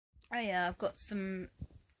Oh yeah, I've got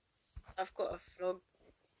a vlog.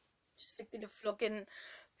 Just thinking of vlogging,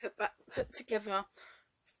 put together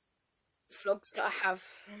vlogs that I have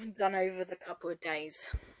done over the couple of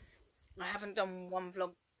days. I haven't done one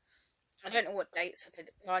vlog. I don't know what dates I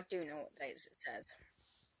did. Well, I do know what dates it says,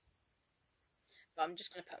 but I'm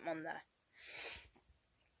just going to put them on there.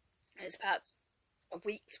 It's about a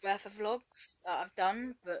week's worth of vlogs that I've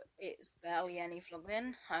done, but it's barely any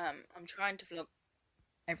vlogging. I'm trying to vlog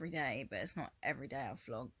every day, but it's not every day I've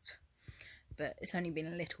vlogged. But it's only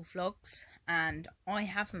been little vlogs, and I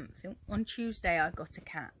haven't filmed. On Tuesday I got a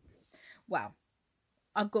cat. Well,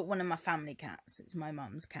 I've got one of my family cats. It's my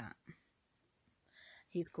mum's cat.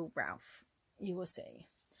 He's called Ralph. You will see.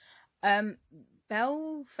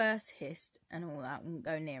 Belle first hissed and all that, wouldn't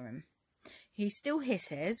go near him. He still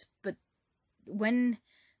hisses, but when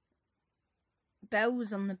Belle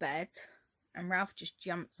was on the bed and Ralph just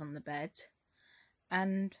jumps on the bed,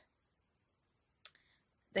 and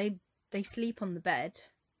they sleep on the bed.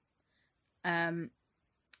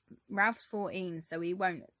 Ralph's 14, so he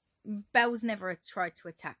won't. Belle's never tried to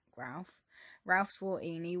attack Ralph. Ralph's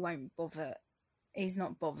 14, he won't bother. He's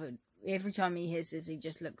not bothered. Every time he hisses, he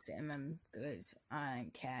just looks at him and goes, I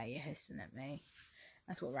don't care, you're hissing at me.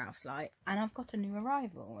 That's what Ralph's like. And I've got a new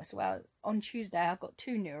arrival as well. On Tuesday, I've got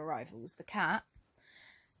 2 new arrivals. The cat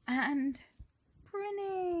and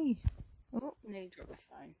Prinny. Oh, nearly dropped my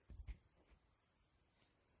phone.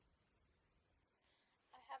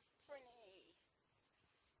 I have Prinny.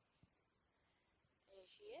 There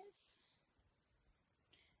she is.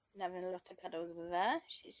 Been having a lot of cuddles with her.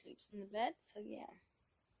 She sleeps in the bed, so yeah.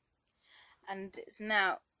 And it's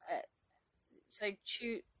now, so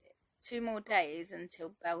 2 more days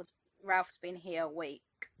until Ralph's been here a week.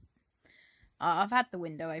 I've had the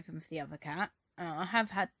window open for the other cat. I've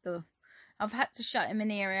had to shut him in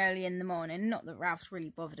here early in the morning. Not that Ralph's really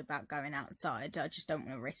bothered about going outside. I just don't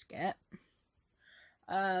want to risk it.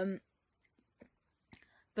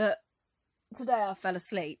 But today I fell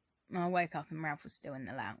asleep. I woke up and Ralph was still in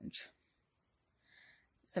the lounge.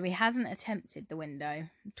 So he hasn't attempted the window.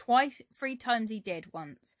 3 times he did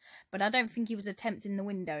once. But I don't think he was attempting the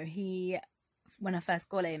window. When I first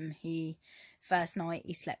got him, first night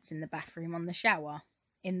he slept in the bathroom in the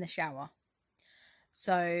shower.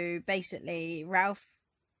 So basically, Ralph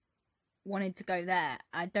wanted to go there.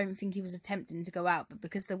 I don't think he was attempting to go out, but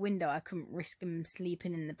because the window, I couldn't risk him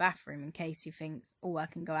sleeping in the bathroom in case he thinks, oh, I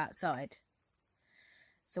can go outside.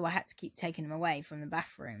 So I had to keep taking him away from the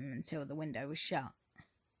bathroom until the window was shut.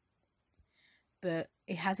 But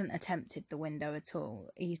he hasn't attempted the window at all.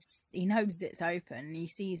 He knows it's open. He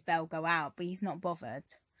sees Belle go out, but he's not bothered.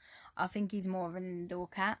 I think he's more of an indoor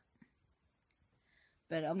cat.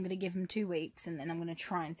 But I'm going to give him 2 weeks, and then I'm going to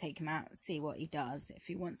try and take him out and see what he does. If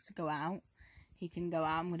he wants to go out, he can go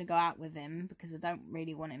out. I'm going to go out with him because I don't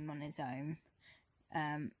really want him on his own.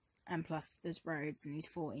 And plus, there's roads, and he's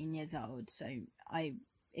 14 years old. So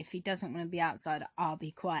if he doesn't want to be outside, I'll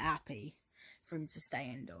be quite happy for him to stay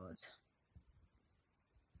indoors.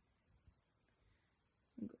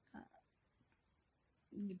 Look at that.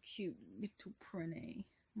 The cute little Prinny.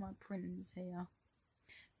 My Prin's here.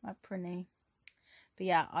 My Prinny. But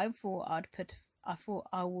yeah, I thought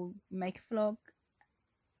I will make a vlog,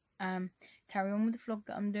 carry on with the vlog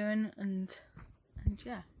that I'm doing, and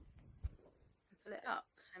yeah, pull it up.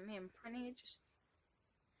 So me and Prinny are just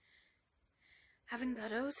having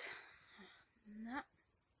cuddles, and that.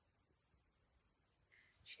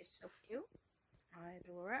 She's so cute. I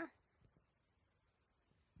adore her.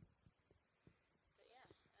 But yeah,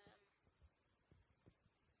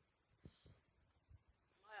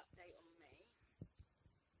 my update on me.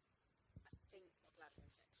 I think my bladder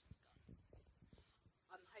infection's gone.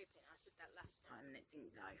 I'm hoping. I said that last time and it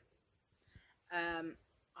didn't go.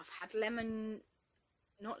 I've had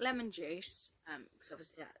not lemon juice, because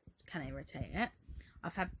obviously that can irritate it.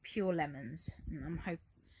 I've had pure lemons, and I'm hoping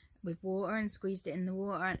with water and squeezed it in the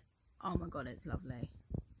water, and oh my god, it's lovely.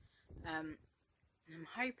 And I'm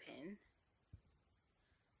hoping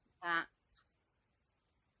that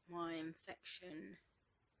my infection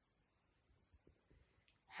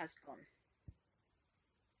has gone.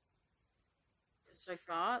 So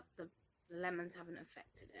far, the lemons haven't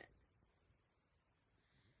affected it,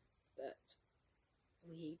 but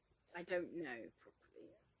I don't know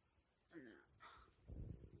properly and that.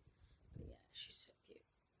 But yeah, she's so cute.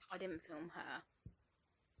 I didn't film her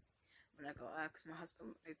when I got her because my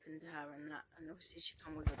husband opened her and that, and obviously she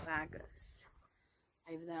come with a bag that's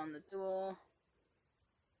over there on the door.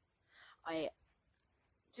 I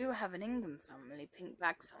do have an Ingham family pink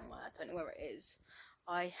bag somewhere. I don't know where it is.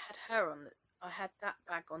 I had that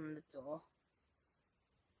bag on the door.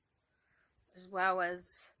 as well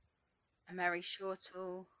as a Mary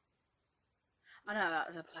Shortle. I know that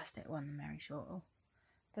was a plastic one, the Mary Shortle.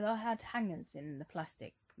 But I had hangers in the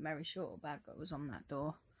plastic Mary Shortle bag that was on that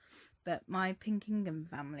door. But my Pink Kingdom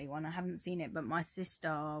family one, I haven't seen it, but my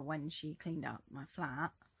sister, when she cleaned up my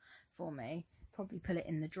flat for me, probably put it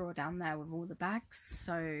in the drawer down there with all the bags,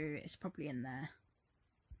 so it's probably in there.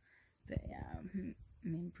 But yeah, me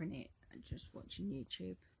and Prinny are just watching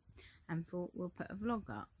YouTube and thought we'll put a vlog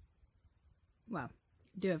up. Well,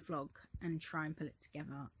 do a vlog and try and put it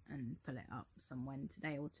together and pull it up somewhere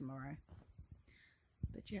today or tomorrow.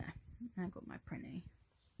 But yeah, I got my Prinny.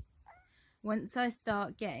 Once I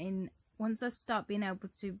start being able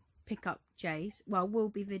to pick up Jace, well, we'll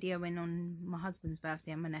be videoing on my husband's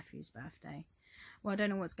birthday and my nephew's birthday. Well, I don't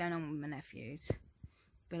know what's going on with my nephews,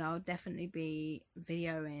 but I'll definitely be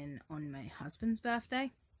videoing on my husband's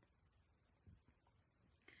birthday.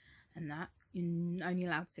 And that, you're only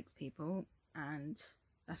allowed 6 people, and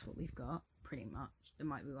that's what we've got, pretty much. There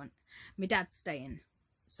might be one. My dad's staying,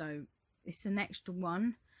 so it's an extra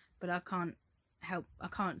one, but I can't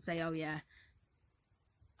say, oh yeah,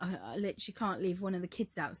 I literally can't leave one of the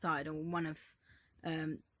kids outside, or one of,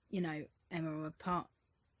 you know, Emma apart,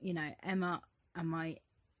 you know, Emma and my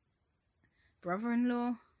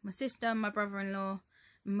brother-in-law, my sister, my brother-in-law,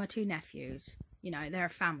 and my 2 nephews, you know, they're a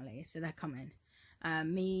family, so they're coming.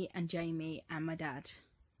 Me and Jamie and my dad,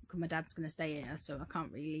 because my dad's going to stay here, so I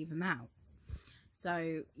can't really leave him out.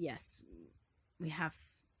 So, yes, we have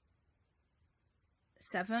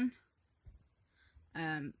 7,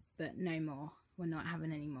 but no more. We're not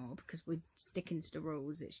having any more because we're sticking to the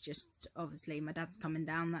rules. It's just, obviously, my dad's coming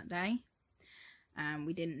down that day, and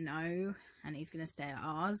we didn't know, and he's going to stay at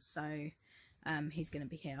ours, so he's going to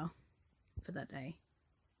be here for that day.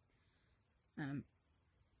 There'll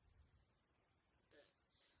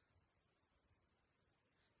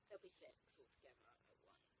be 6 altogether at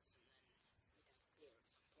once, and then my dad will be here at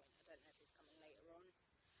some point. I don't know if he's coming later on.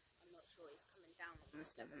 I'm not sure. He's coming down on the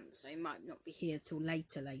 7th, so he might not be here till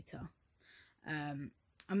later. I'm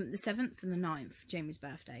the 7th and the 9th, Jamie's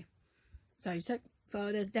birthday. So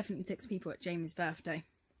far there's definitely 6 people at Jamie's birthday.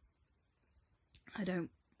 I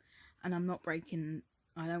don't want to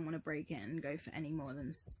break it and go for any more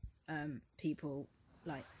than people.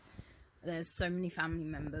 Like, there's so many family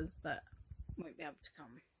members that won't be able to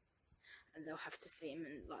come, and they'll have to see him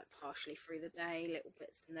in, like, partially through the day, little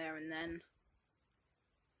bits in there and then.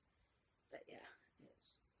 But yeah,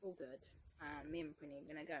 it's all good. Me and Prinny are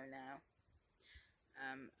gonna go now.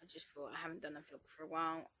 I just thought, I haven't done a vlog for a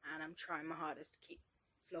while, and I'm trying my hardest to keep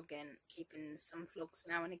vlogging, keeping some vlogs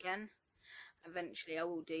now and again. Eventually I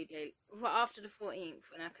will do, well, after the 14th,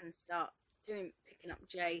 when I can start picking up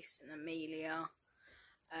Jace and Amelia,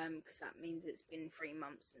 because that means it's been 3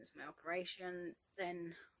 months since my operation,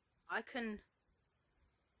 then I can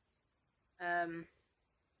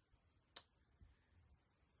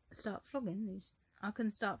start vlogging these. I can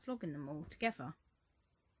start vlogging them all together.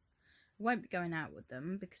 I won't be going out with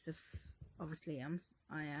them because of, obviously,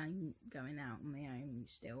 I am going out on my own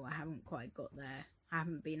still. I haven't quite got there. I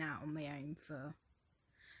haven't been out on my own for,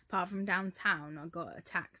 apart from downtown, I got a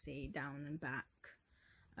taxi down and back.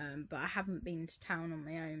 But I haven't been to town on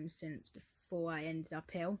my own since before I ended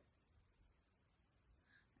up ill.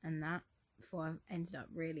 And that, before I ended up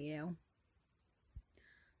really ill.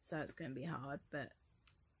 So it's going to be hard, but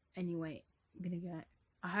anyway, I'm going to go.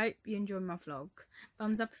 I hope you enjoyed my vlog.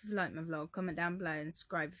 Thumbs up if you like my vlog, comment down below and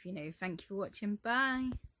subscribe if you're new. Thank you for watching.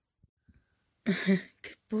 Bye. Good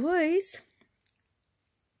boys.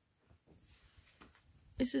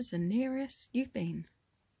 This is the nearest you've been.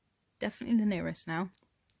 Definitely the nearest now.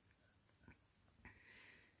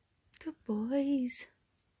 Good boys.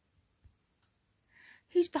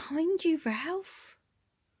 Who's behind you, Ralph?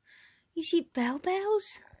 Is it Bell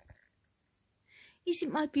Bells? Is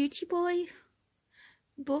it my beauty boy?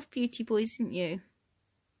 Both beauty boys, aren't you?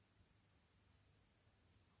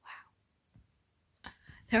 Wow.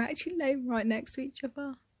 They're actually laying right next to each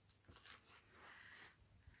other.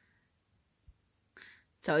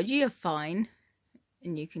 Told you you're fine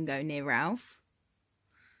and you can go near Ralph.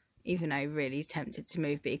 Even though really tempted to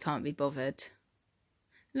move, but he can't be bothered.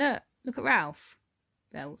 Look at Ralph.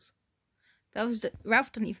 Bells.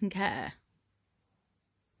 Ralph doesn't even care.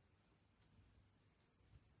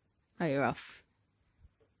 Oh, you're off.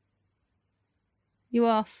 You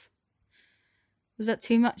off? Was that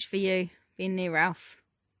too much for you, being near Ralph?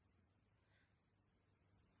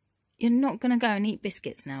 You're not going to go and eat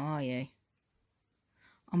biscuits now, are you?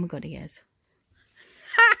 Oh my god, he is.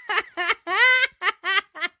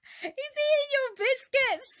 He's eating your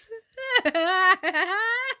biscuits!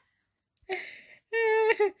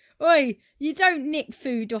 Oi, you don't nick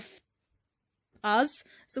food off us,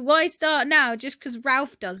 so why start now just because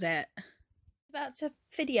Ralph does it? I'm about to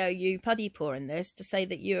video you puddy pawing this to say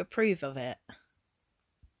that you approve of it.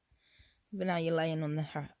 But now you're laying on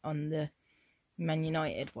the Man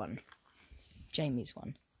United one, Jamie's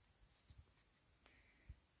one,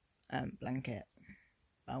 blanket.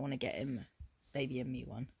 I want to get him baby and me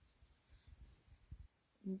one.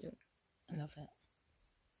 I love it.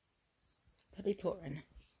 Puddy pawing.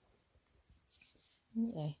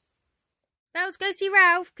 Yeah. Bells, go see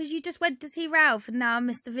Ralph, because you just went to see Ralph and now I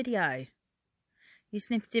missed the video. You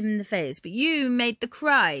snipped him in the face, but you made the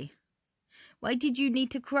cry. Why did you need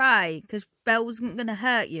to cry? Because Belle wasn't going to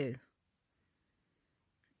hurt you.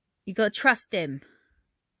 You got to trust him.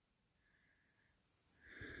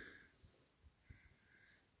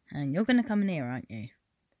 And you're going to come in here, aren't you?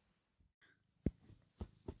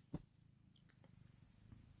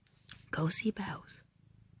 Go see Bells.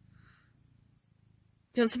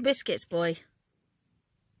 Do you want some biscuits, boy?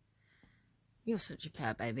 You're such a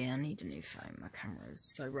pair, baby. I need a new phone. My camera is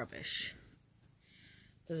so rubbish.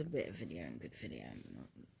 Does a bit of video and good video, but not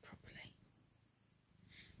properly.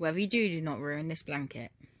 Whatever you do, do not ruin this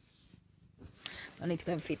blanket. I need to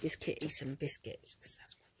go and feed this kitty some biscuits, because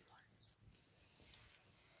that's what he wants.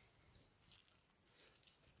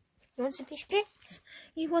 You want some biscuits?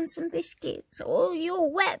 You want some biscuits? Oh, you're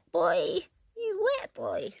wet, boy. You wet,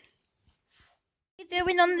 boy. What are you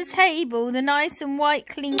doing on the table? The nice and white,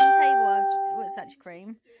 clean table. What's such a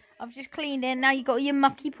cream? I've just cleaned it. Now you've got your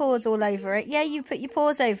mucky paws all over it. Yeah, you put your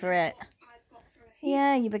paws over it.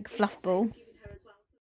 Yeah, you big fluff ball.